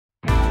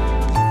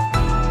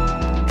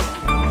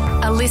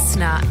A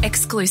listener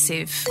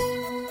exclusive.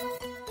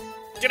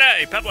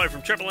 G'day, Pablo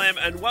from Triple M,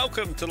 and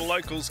welcome to the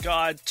Locals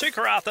Guide to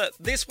Karratha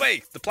this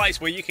week, the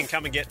place where you can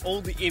come and get all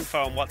the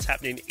info on what's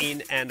happening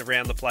in and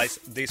around the place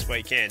this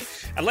weekend.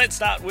 And let's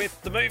start with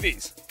the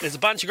movies. There's a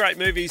bunch of great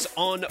movies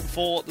on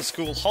for the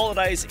school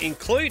holidays,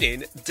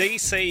 including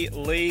DC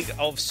League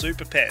of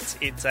Super Pets.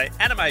 It's an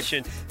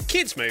animation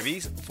kids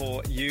movies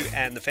for you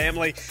and the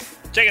family.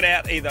 Check it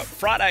out either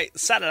Friday,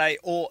 Saturday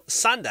or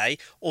Sunday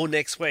or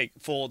next week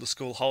for the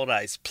school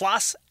holidays.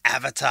 Plus,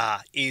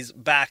 Avatar is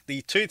back.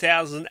 The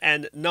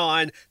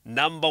 2009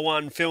 number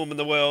one film in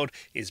the world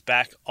is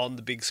back on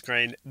the big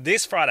screen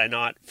this Friday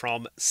night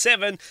from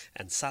 7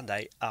 and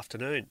Sunday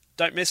afternoon.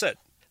 Don't miss it.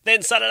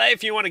 Then Saturday,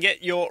 if you want to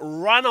get your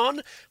run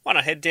on, why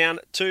not head down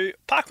to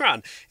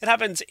Parkrun? It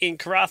happens in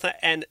Karratha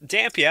and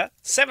Dampier,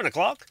 7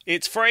 o'clock.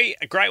 It's free,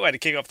 a great way to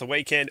kick off the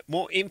weekend.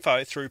 More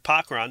info through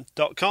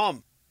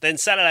parkrun.com. Then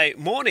Saturday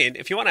morning,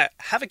 if you want to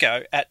have a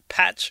go at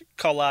Patch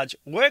Collage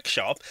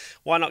Workshop,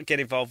 why not get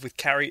involved with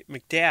Carrie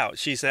McDowell?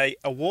 She's an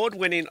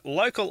award-winning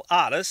local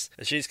artist,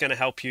 and she's going to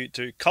help you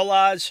do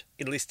collage,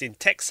 enlisting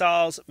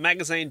textiles,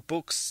 magazine,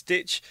 books,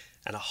 stitch,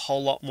 and a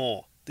whole lot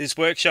more. This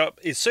workshop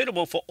is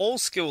suitable for all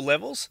skill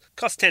levels,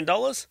 costs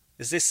 $10,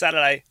 is this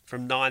Saturday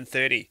from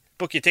 9:30.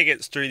 Book your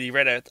tickets through the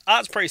Red Earth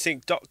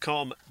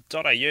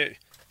artsprecinct.com.au.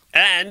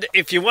 And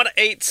if you want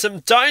to eat some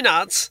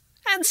donuts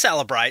and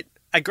celebrate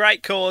a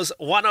great cause,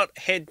 why not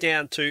head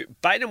down to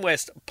Baden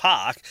West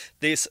Park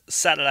this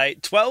Saturday,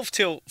 12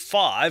 till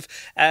 5,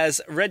 as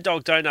Red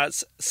Dog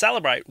Donuts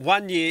celebrate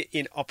 1 year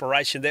in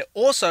operation. They're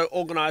also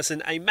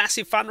organising a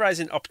massive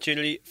fundraising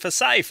opportunity for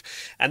SAFE,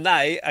 and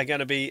they are going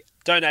to be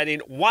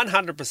donating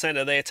 100%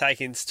 of their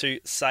takings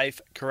to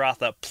Safe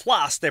Karratha.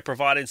 Plus, they're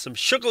providing some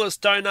sugarless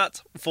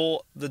donuts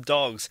for the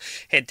dogs.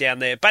 Head down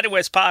there, Baden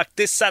West Park,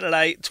 this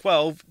Saturday,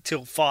 12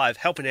 till 5,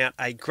 helping out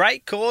a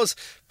great cause.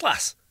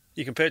 Plus,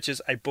 you can purchase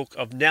a book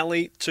of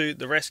Nellie to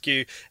the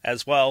Rescue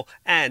as well.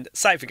 And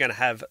Safe are going to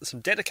have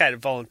some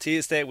dedicated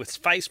volunteers there with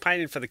face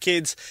painting for the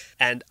kids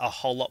and a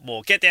whole lot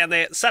more. Get down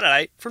there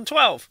Saturday from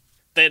 12.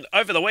 Then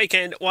over the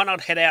weekend, why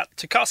not head out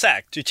to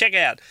Cossack to check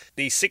out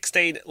the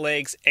 16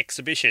 Legs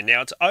exhibition.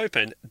 Now, it's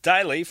open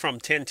daily from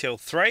 10 till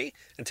 3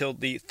 until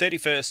the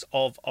 31st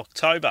of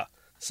October.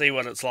 See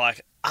what it's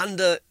like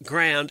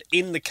underground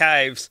in the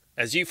caves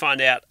as you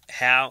find out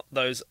how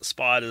those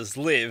spiders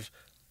live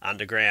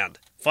underground.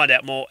 Find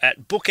out more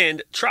at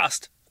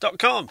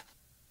bookendtrust.com.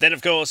 Then,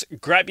 of course,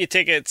 grab your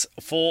tickets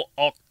for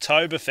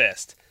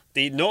Oktoberfest.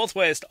 The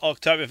Northwest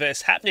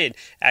Oktoberfest happening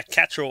at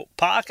Cattrall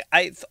Park,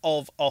 8th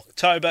of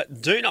October.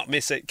 Do not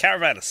miss it.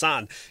 Caravan of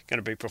Sun going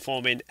to be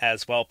performing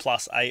as well,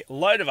 plus a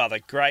load of other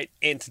great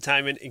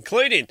entertainment,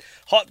 including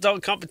hot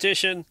dog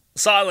competition,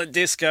 silent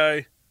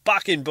disco,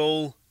 bucking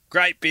bull,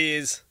 great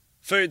beers,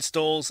 food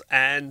stalls,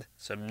 and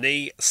some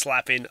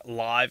knee-slapping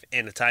live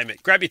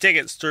entertainment. Grab your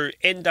tickets through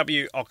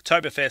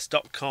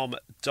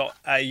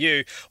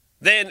nwoktoberfest.com.au.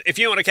 Then, if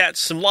you want to catch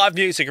some live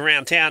music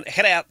around town,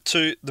 head out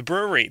to the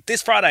brewery.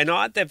 This Friday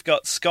night, they've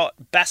got Scott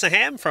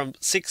Bassaham from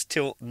 6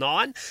 till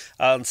 9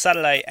 on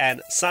Saturday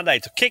and Sunday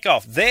to kick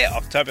off their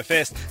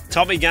Oktoberfest.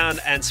 Tommy Gunn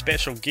and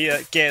special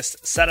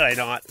guest Saturday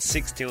night,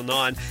 6 till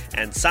 9.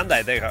 And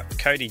Sunday, they've got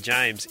Cody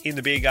James in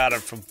the beer garden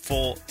from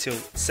 4 till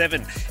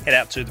 7. Head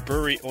out to the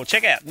brewery or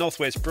check out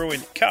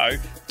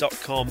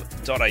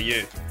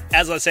northwestbrewingco.com.au.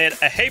 As I said,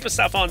 a heap of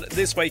stuff on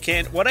this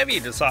weekend. Whatever you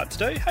decide to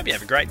do, hope you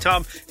have a great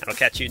time. And I'll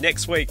catch you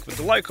next week with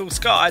the Locals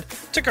Guide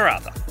to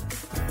Karratha.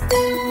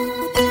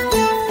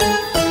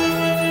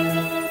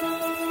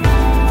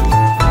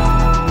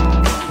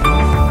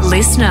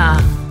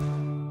 Listener.